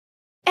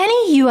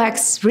Any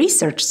UX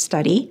research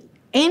study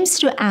aims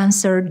to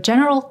answer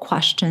general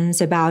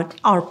questions about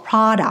our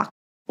product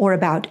or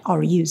about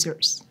our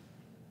users.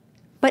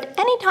 But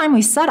anytime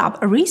we set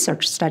up a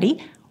research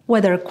study,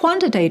 whether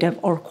quantitative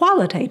or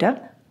qualitative,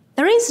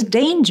 there is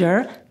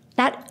danger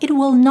that it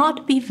will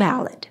not be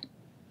valid.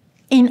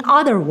 In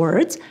other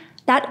words,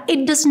 that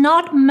it does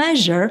not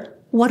measure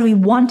what we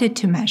want it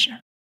to measure.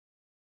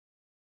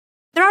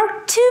 There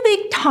are two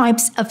big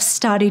types of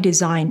study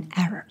design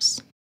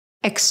errors: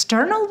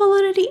 external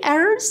validity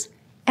errors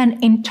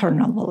and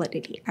internal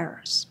validity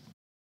errors.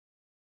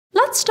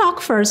 Let's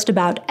talk first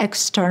about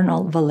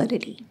external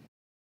validity.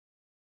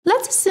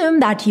 Let's assume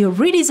that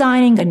you're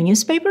redesigning a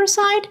newspaper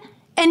site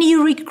and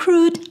you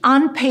recruit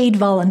unpaid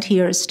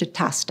volunteers to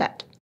test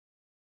it.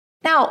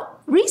 Now,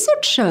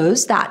 research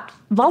shows that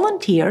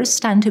volunteers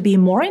tend to be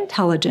more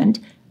intelligent,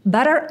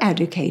 better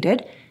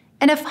educated,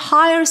 and have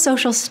higher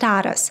social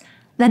status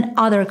than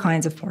other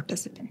kinds of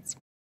participants.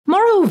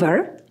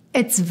 Moreover,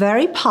 it's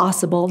very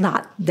possible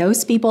that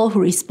those people who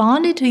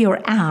responded to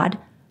your ad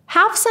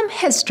have some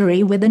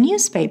history with the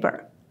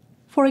newspaper.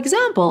 For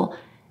example,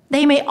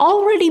 they may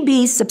already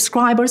be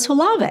subscribers who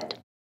love it.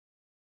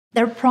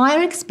 Their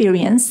prior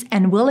experience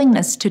and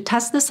willingness to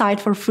test the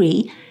site for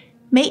free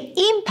may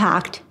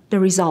impact the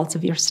results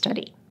of your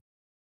study.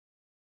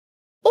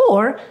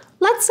 Or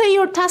let's say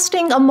you're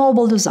testing a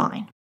mobile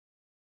design,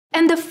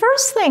 and the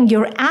first thing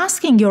you're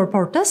asking your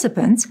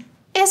participants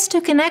is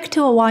to connect to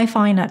a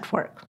Wi-Fi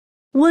network.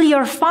 Will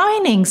your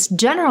findings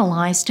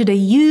generalize to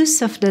the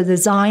use of the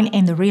design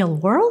in the real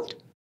world?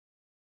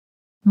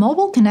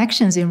 Mobile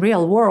connections in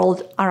real world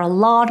are a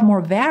lot more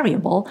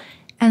variable,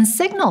 and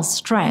signal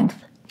strength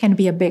can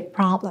be a big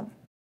problem.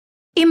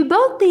 In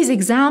both these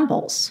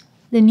examples,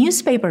 the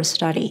newspaper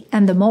study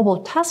and the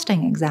mobile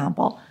testing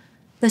example,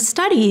 the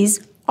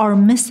studies are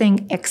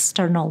missing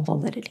external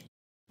validity.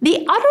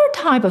 The other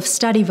type of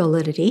study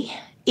validity,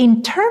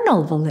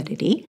 internal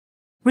validity,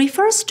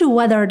 refers to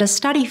whether the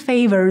study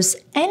favors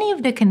any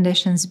of the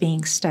conditions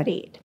being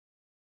studied.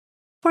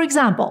 For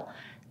example,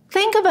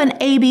 think of an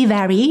A/B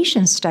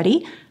variation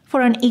study for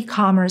an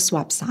e-commerce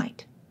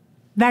website.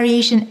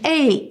 Variation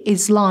A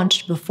is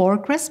launched before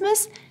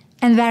Christmas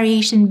and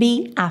variation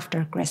B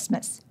after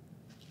Christmas.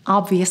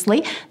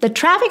 Obviously, the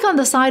traffic on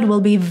the site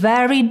will be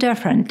very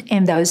different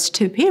in those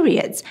two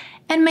periods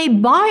and may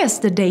bias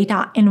the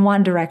data in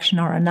one direction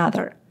or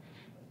another.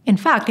 In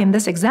fact, in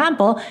this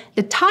example,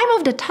 the time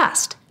of the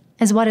test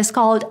is what is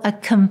called a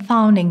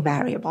confounding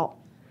variable,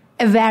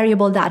 a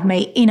variable that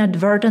may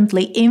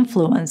inadvertently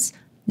influence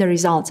the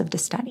results of the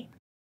study.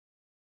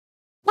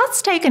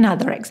 Let's take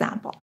another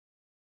example.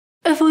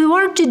 If we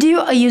were to do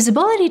a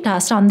usability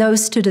test on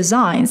those two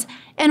designs,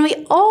 and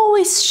we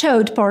always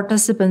showed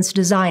participants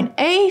design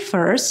A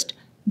first,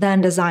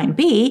 then design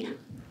B,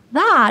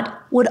 that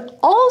would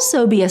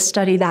also be a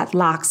study that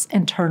lacks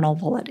internal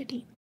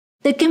validity.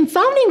 The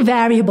confounding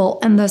variable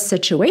in this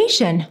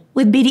situation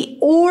would be the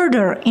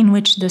order in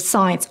which the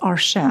sites are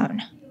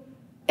shown.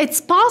 It's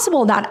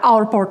possible that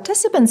our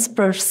participants'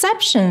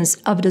 perceptions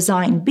of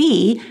design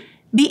B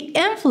be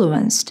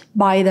influenced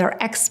by their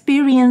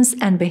experience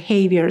and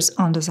behaviors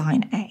on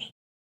design A.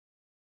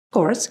 Of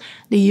course,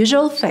 the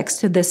usual fix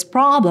to this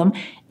problem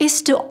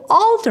is to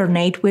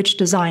alternate which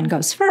design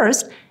goes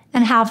first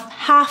and have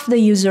half the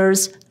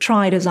users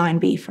try design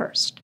B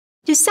first.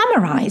 To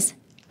summarize,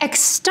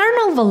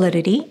 external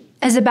validity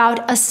is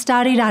about a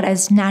study that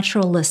is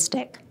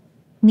naturalistic,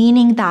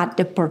 meaning that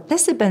the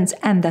participants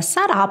and the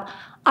setup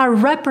are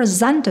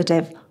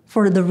representative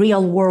for the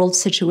real-world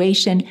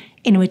situation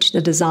in which the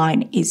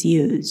design is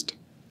used.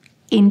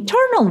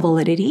 Internal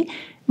validity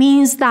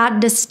means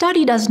that the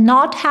study does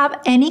not have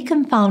any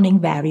confounding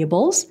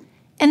variables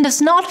and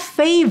does not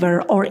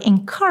favor or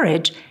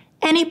encourage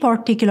any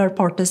particular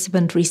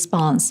participant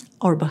response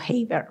or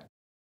behavior.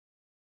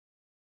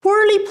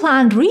 Poorly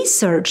planned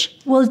research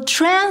will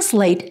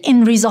translate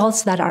in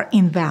results that are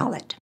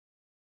invalid.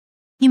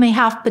 You may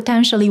have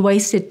potentially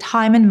wasted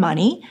time and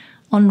money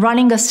on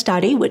running a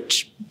study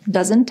which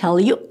doesn't tell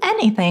you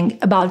anything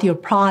about your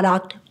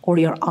product or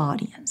your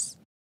audience.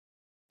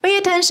 Pay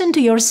attention to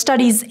your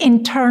study's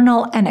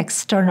internal and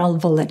external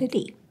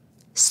validity.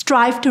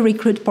 Strive to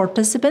recruit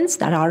participants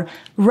that are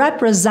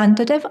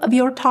representative of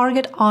your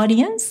target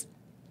audience.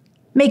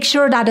 Make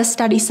sure that a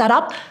study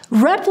setup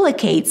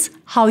replicates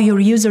how your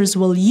users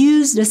will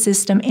use the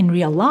system in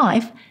real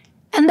life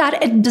and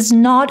that it does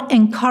not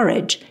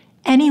encourage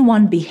any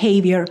one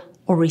behavior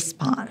or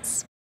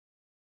response.